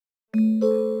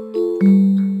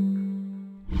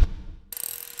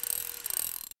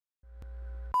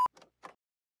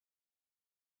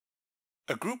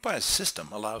A GroupWise system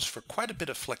allows for quite a bit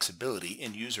of flexibility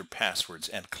in user passwords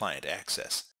and client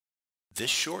access. This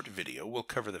short video will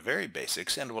cover the very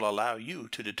basics and will allow you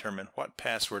to determine what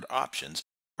password options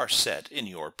are set in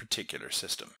your particular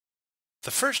system.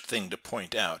 The first thing to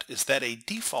point out is that a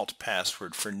default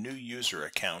password for new user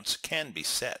accounts can be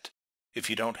set. If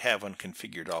you don't have one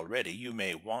configured already, you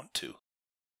may want to.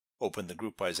 Open the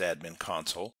GroupWise admin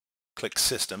console, click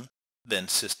System, then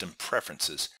System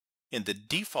Preferences. In the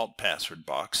default password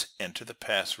box, enter the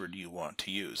password you want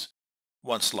to use.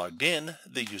 Once logged in,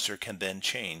 the user can then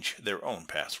change their own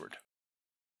password.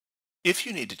 If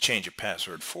you need to change a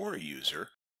password for a user,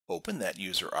 open that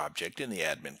user object in the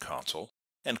admin console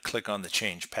and click on the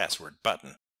Change Password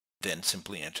button. Then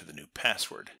simply enter the new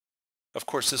password. Of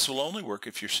course, this will only work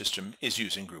if your system is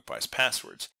using GroupWise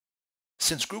passwords.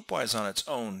 Since GroupWise on its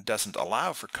own doesn't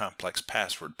allow for complex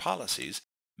password policies,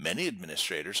 many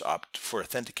administrators opt for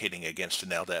authenticating against an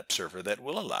LDAP server that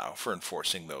will allow for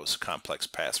enforcing those complex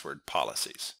password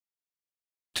policies.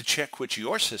 To check which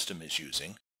your system is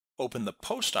using, open the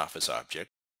Post Office object,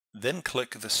 then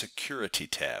click the Security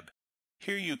tab.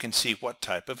 Here you can see what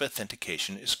type of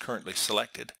authentication is currently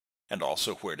selected, and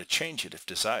also where to change it if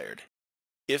desired.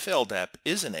 If LDAP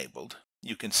is enabled,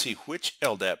 you can see which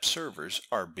LDAP servers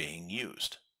are being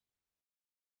used.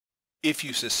 If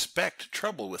you suspect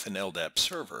trouble with an LDAP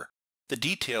server, the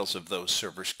details of those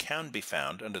servers can be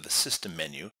found under the System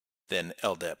menu, then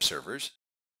LDAP Servers.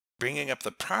 Bringing up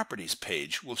the Properties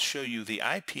page will show you the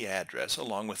IP address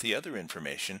along with the other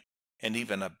information and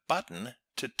even a button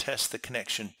to test the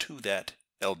connection to that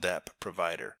LDAP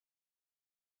provider.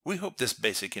 We hope this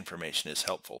basic information is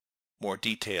helpful. More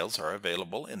details are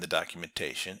available in the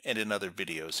documentation and in other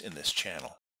videos in this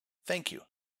channel. Thank you.